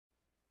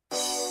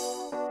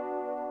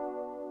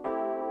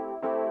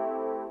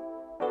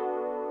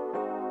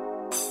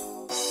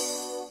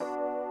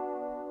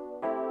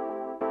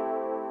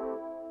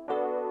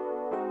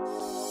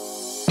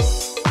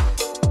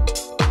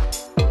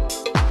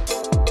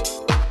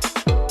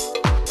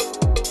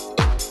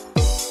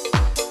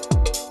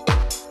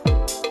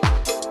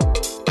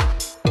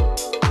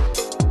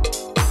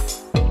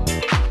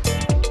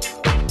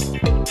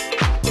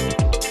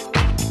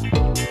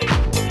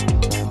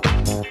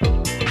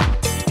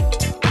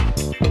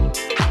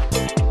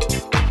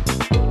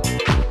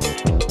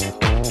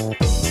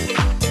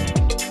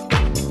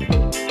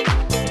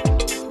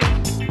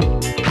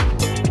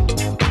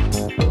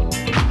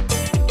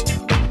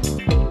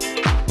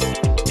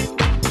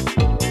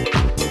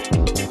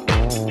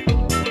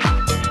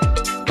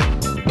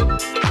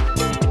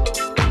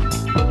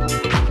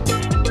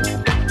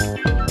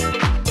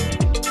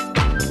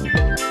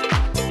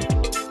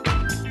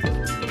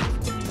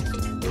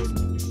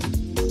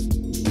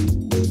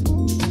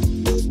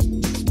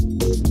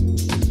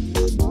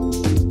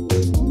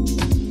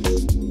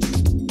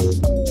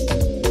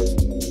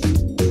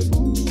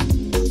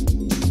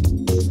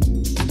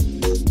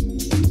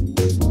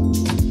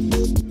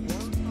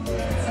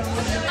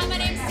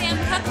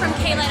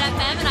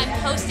FM, and I'm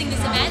hosting this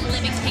event,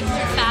 Living Pink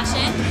Through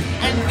Fashion.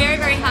 And I'm very,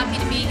 very happy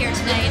to be here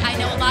tonight. I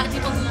know a lot of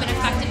people who've been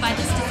affected by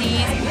this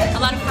disease, a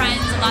lot of friends,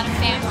 a lot of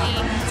family.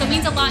 So it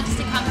means a lot just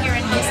to come here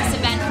and host this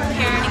event for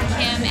Karen and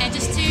Kim, and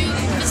just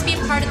to be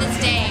a part of this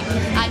day.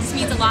 It just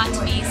means a lot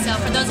to me. So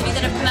for those of you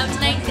that have come out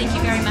tonight, thank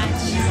you very much.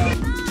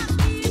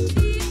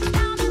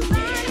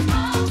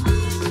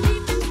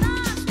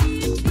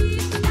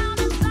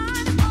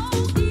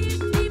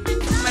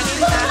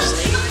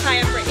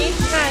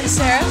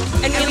 Sarah,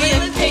 and we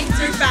live pink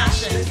through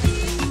fashion.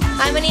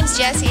 Hi, my name's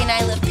Jessie, and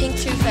I live pink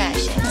through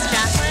fashion. It's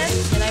Jacqueline,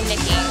 and I'm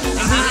Nikki,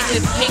 and we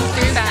live pink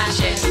through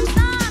fashion.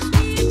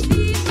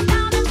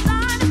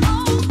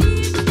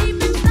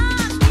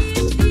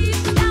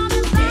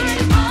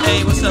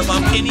 Hey, what's up?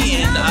 I'm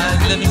Kenny, and I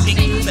live in pink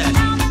through fashion.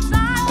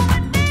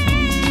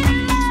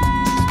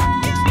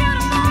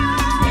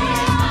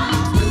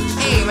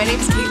 Hey, my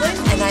name's Caitlin,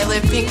 and I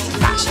live pink through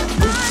fashion.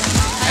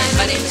 And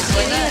my name's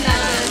Julia, and I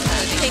live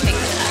pink through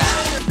fashion.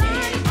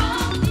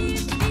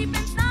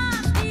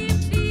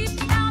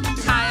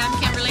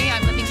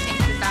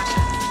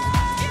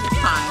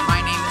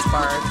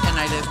 And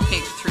I live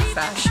pink through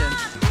fashion.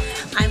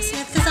 I'm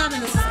Smith Kazab,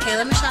 and this is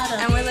Kayla Machado,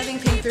 and we're living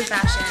pink through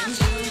fashion.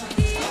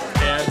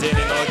 Hey, I'm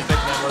Danny Melgovic, and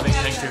I'm living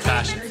pink through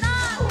fashion.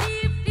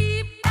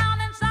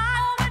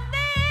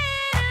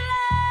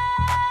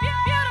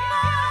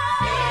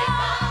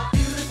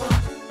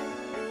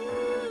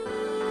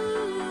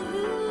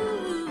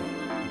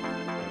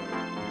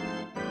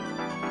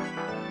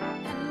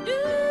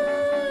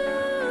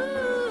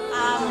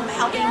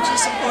 Helping to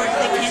support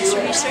the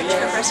cancer research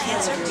for breast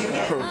cancer.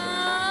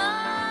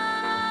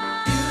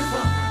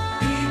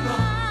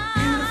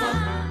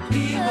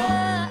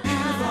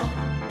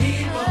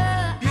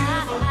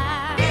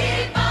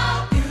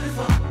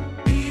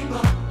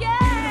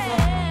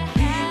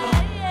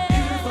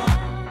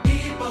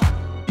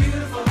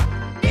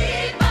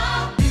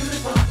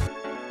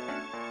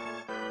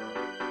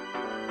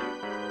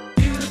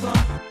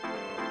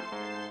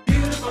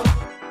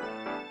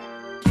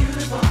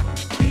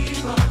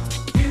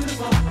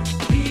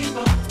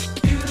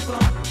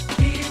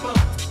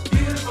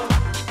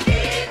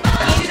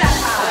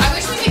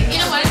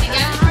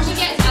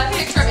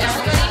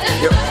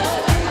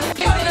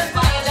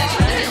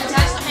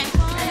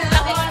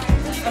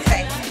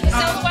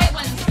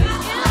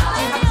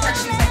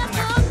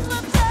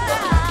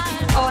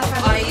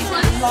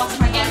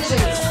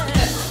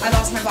 I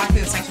lost my black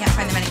boots. I can't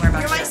find them anywhere.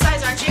 You're my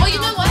size, aren't you? Well, you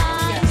know what?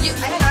 Yeah.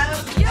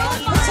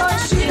 What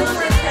size shoe do you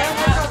wear?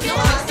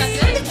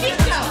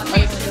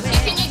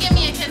 Can you give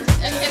me a kiss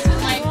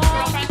with my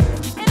girlfriend?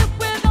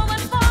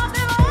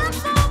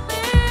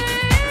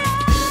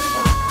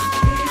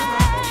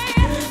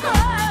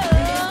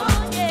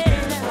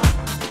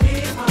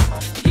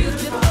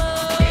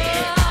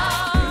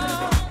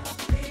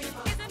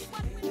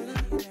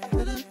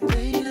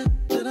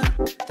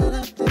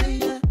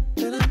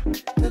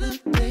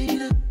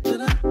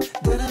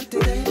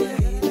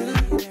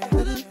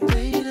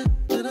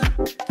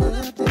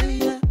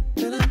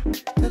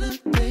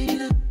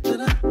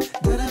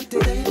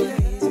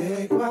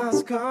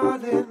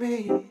 Calling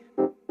me,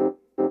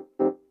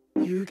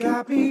 you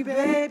got me,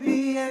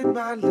 baby, and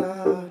my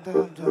love,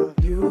 love, love.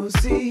 You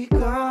see,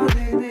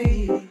 calling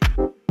me.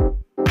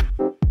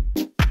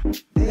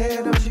 They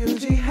don't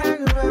usually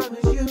hang around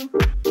with you,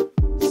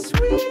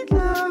 sweet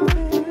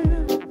loving.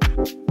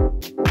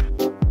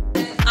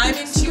 I'm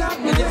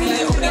going to be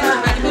opening for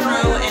Maddie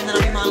Monroe, and then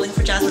I'm modeling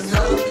for Jasmine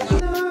Hill.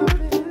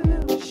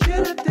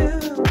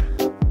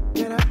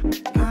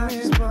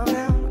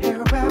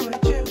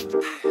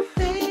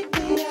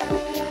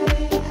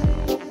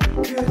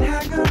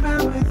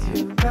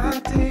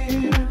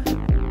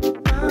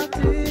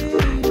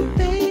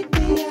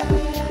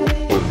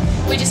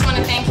 We just want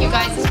to thank you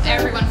guys,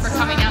 everyone, for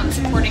coming out and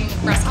supporting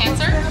breast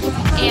cancer.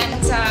 And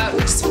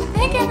we just want to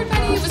thank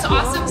everybody. It was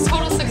awesome,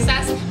 total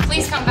success.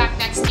 Please come back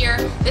next year.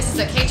 This is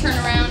a K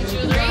Turnaround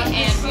Jewelry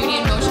and Beauty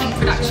in Motion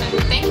production.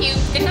 Thank you.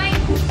 Good night.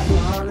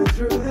 Falling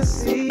through the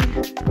sea,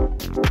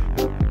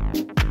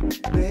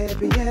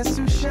 baby, yes,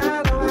 to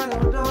shine.